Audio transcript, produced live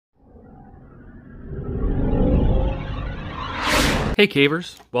Hey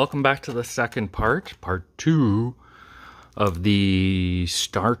Cavers, welcome back to the second part 2 of the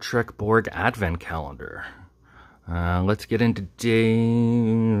Star Trek Borg Advent Calendar. Let's get into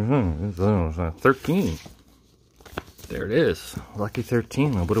day 13. There it is, lucky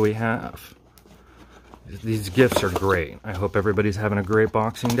 13. What do we have? These gifts are great. I hope everybody's having a great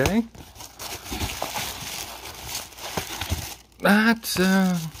Boxing Day. That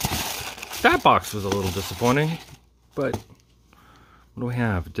box was a little disappointing, but what do we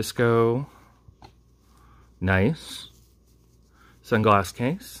have? Disco. Nice. Sunglass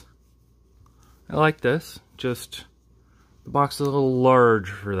case. I like this. Just, the box is a little large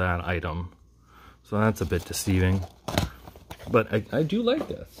for that item. So that's a bit deceiving. But I do like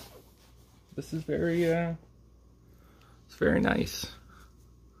this. This is very, it's very nice.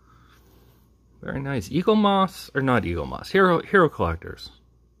 Very nice. Eaglemoss, or not Eaglemoss, Hero Collectors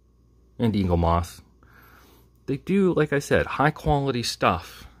and Eaglemoss. They do, like I said, high quality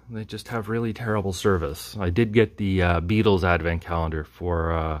stuff. They just have really terrible service. I did get the Beatles Advent Calendar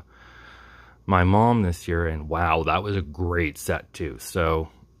for my mom this year, and wow, that was a great set too. So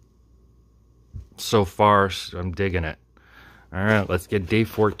far, I'm digging it. All right, let's get day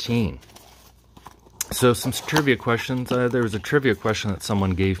 14. So some trivia questions. There was a trivia question that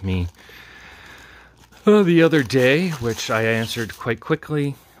someone gave me the other day, which I answered quite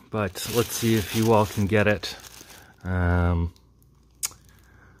quickly, but let's see if you all can get it.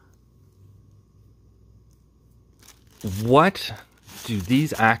 What do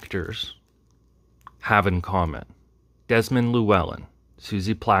these actors have in common? Desmond Llewellyn,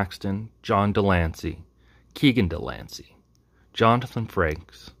 Susie Plaxton, John Delancey, Keegan Delancey, Jonathan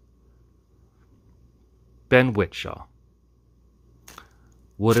Frakes, Ben Whishaw.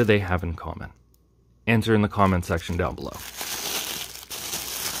 What do they have in common? Answer in the comment section down below.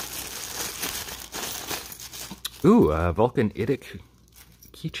 Ooh, a Vulcan Idic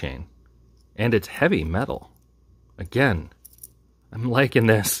keychain. And it's heavy metal. Again, I'm liking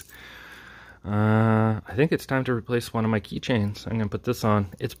this. I think it's time to replace one of my keychains. I'm going to put this on.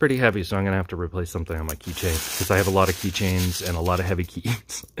 It's pretty heavy, so I'm going to have to replace something on my keychain, because I have a lot of keychains and a lot of heavy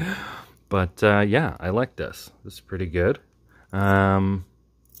keys. But yeah, I like this. This is pretty good.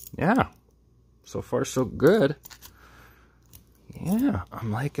 Yeah, so far so good. Yeah,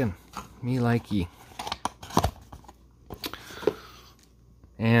 I'm liking. Me likey.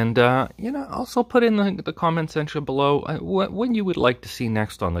 And, you know, also put in the comment section below what you would like to see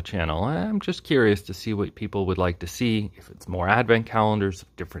next on the channel. I'm just curious to see what people would like to see, if it's more advent calendars,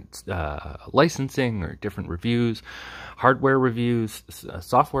 different licensing or different reviews, hardware reviews,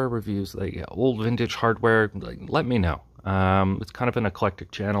 software reviews, like old vintage hardware. Like, let me know. It's kind of an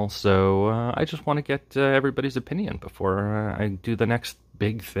eclectic channel, so I just want to get everybody's opinion before I do the next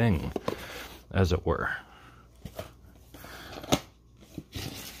big thing, as it were.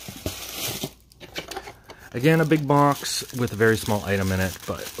 Again, a big box with a very small item in it,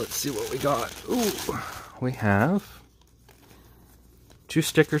 but let's see what we got. Ooh, we have 2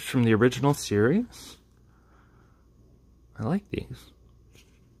 stickers from the original series. I like these.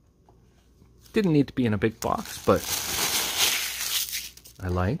 Didn't need to be in a big box, but I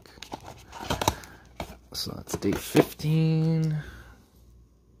like. So that's day 15,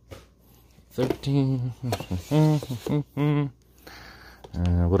 13,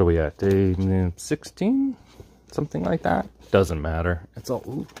 what are we at? Day 16? Something like that? Doesn't matter. It's all,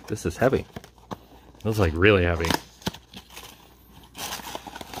 ooh, this is heavy. This is like really heavy.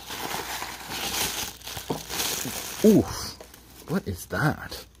 Ooh, what is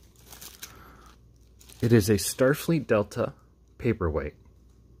that? It is a Starfleet Delta paperweight.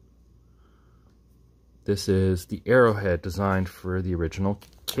 This is the arrowhead designed for the original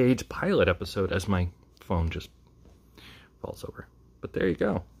Cage pilot episode, as my phone just falls over. But there you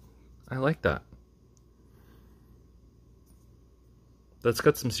go. I like that. That's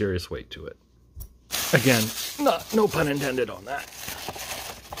got some serious weight to it. Again, no pun intended on that.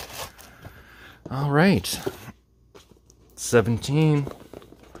 All right. 17.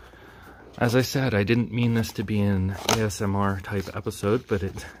 As I said, I didn't mean this to be an ASMR type episode, but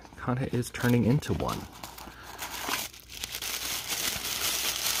it kind of is turning into one.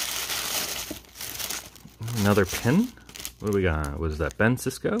 Another pin. What do we got? What is that? Ben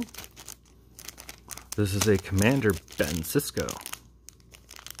Sisko? This is a Commander Ben Sisko.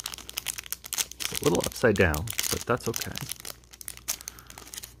 It's a little upside down, but that's okay.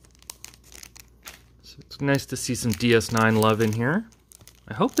 So it's nice to see some DS9 love in here.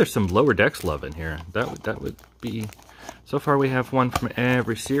 I hope there's some Lower Decks love in here. That would be... So far we have one from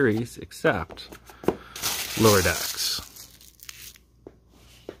every series except Lower Decks.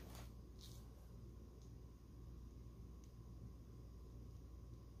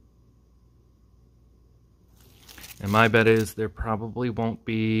 And my bet is there probably won't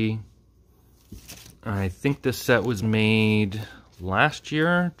be... I think this set was made last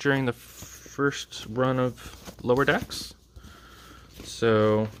year during the first run of Lower Decks.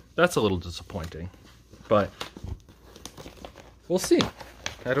 So that's a little disappointing. But we'll see.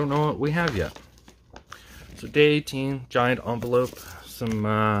 I don't know what we have yet. So day 18, giant envelope, some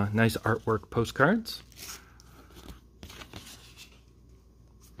nice artwork postcards.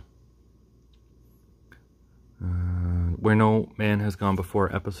 Where No Man Has Gone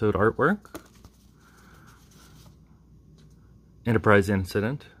Before episode artwork. Enterprise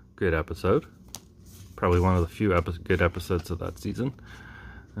Incident, good episode. Probably one of the few good episodes of that season.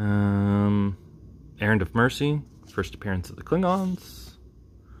 Errand of Mercy, first appearance of the Klingons.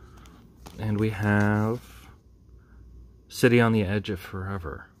 And we have City on the Edge of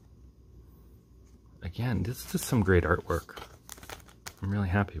Forever. Again, this is just some great artwork. I'm really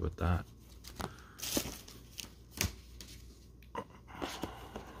happy with that.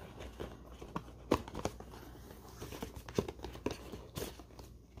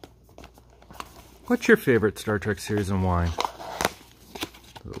 What's your favorite Star Trek series and why?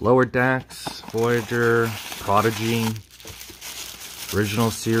 Lower Decks, Voyager, Prodigy, original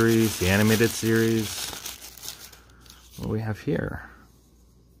series, the animated series. What do we have here?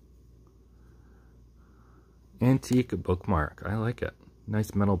 Antique bookmark. I like it.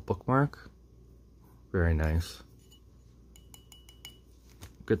 Nice metal bookmark. Very nice.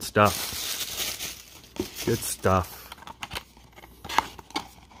 Good stuff. Good stuff.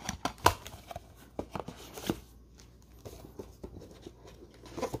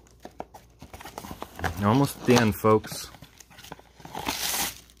 Almost at the end, folks.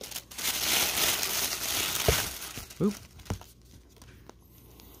 Oop.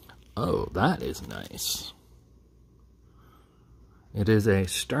 Oh, that is nice. It is a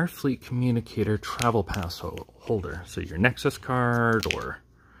Starfleet Communicator travel pass holder. So your Nexus card or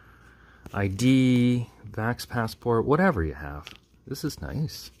ID, Vax passport, whatever you have. This is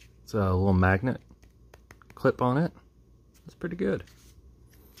nice. It's a little magnet clip on it. That's pretty good.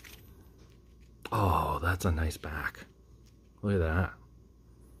 Oh, that's a nice back. Look at that.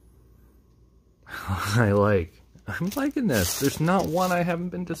 I'm liking this. There's not one I haven't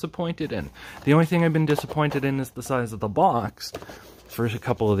been disappointed in. The only thing I've been disappointed in is the size of the box for a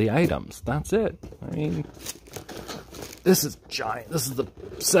couple of the items. That's it. I mean, this is giant. This is the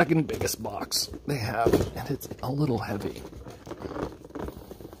second biggest box they have, and it's a little heavy.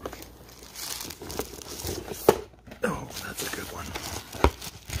 Oh, that's a good one.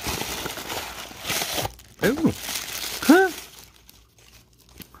 Ooh. Huh.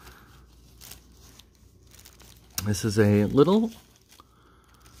 This is a little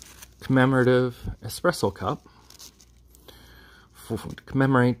commemorative espresso cup to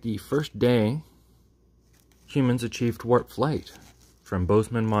commemorate the first day humans achieved warp flight from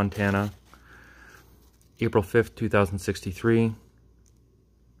Bozeman, Montana, April 5th, 2063.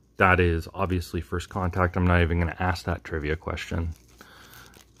 That is obviously first contact. I'm not even going to ask that trivia question.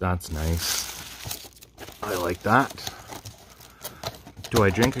 That's nice. I like that. Do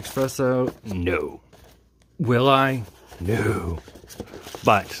I drink espresso? No. Will I? No.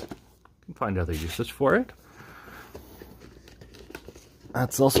 But I can find other uses for it.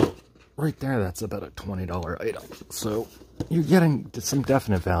 That's also right there. That's about a $20 item. So you're getting some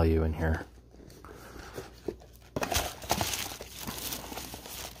definite value in here.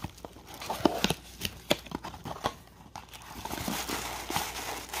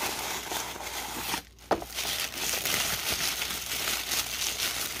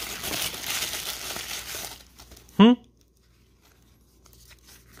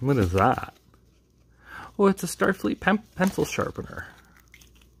 What is that? Oh, it's a Starfleet pencil sharpener.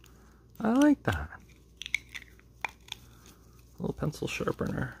 I like that. A little pencil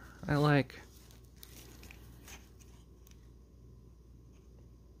sharpener. I like.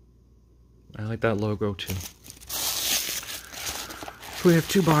 I like that logo too. So we have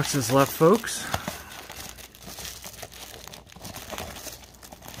 2 boxes left, folks.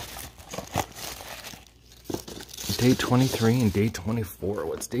 Day 23 and day 24.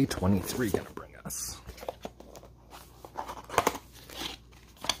 What's day 23 gonna bring us?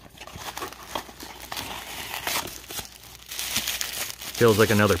 Feels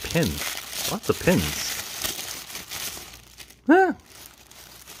like another pin. Lots of pins. Ah.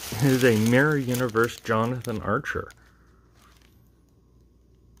 It is a Mirror Universe Jonathan Archer.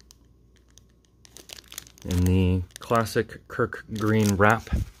 In the classic Kirk Green wrap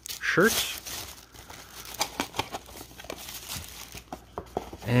shirt.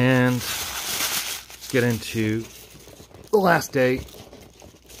 And get into the last day.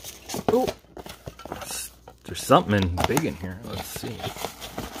 Oh, there's something big in here. Let's see.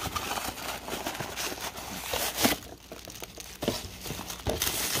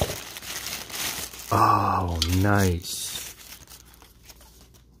 Oh, nice.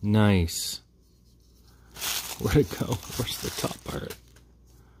 Nice. Where'd it go? Where's the top part?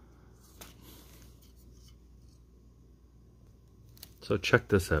 So check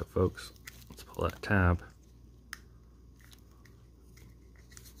this out, folks. Let's pull that tab.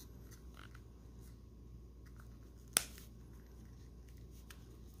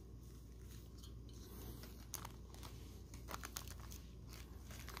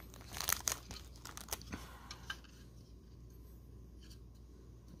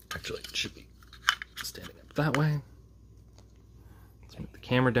 Actually, it should be standing up that way. Let's move the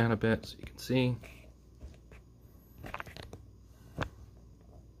camera down a bit so you can see.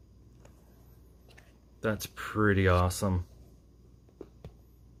 That's pretty awesome.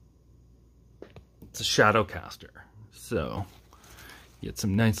 It's a shadow caster, so you get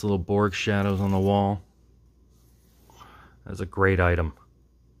some nice little Borg shadows on the wall. That's a great item.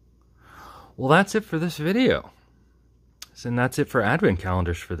 Well, that's it for this video. And that's it for advent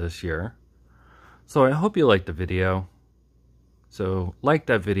calendars for this year. So I hope you liked the video. So like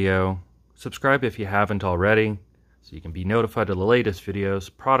that video, subscribe if you haven't already, so you can be notified of the latest videos,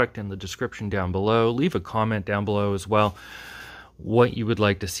 product in the description down below. Leave a comment down below as well, what you would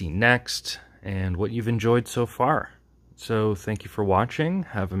like to see next, and what you've enjoyed so far. So thank you for watching.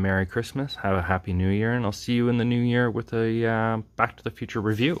 Have a Merry Christmas, have a Happy New Year, and I'll see you in the new year with a Back to the Future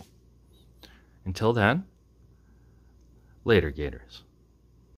review. Until then, later, Gators.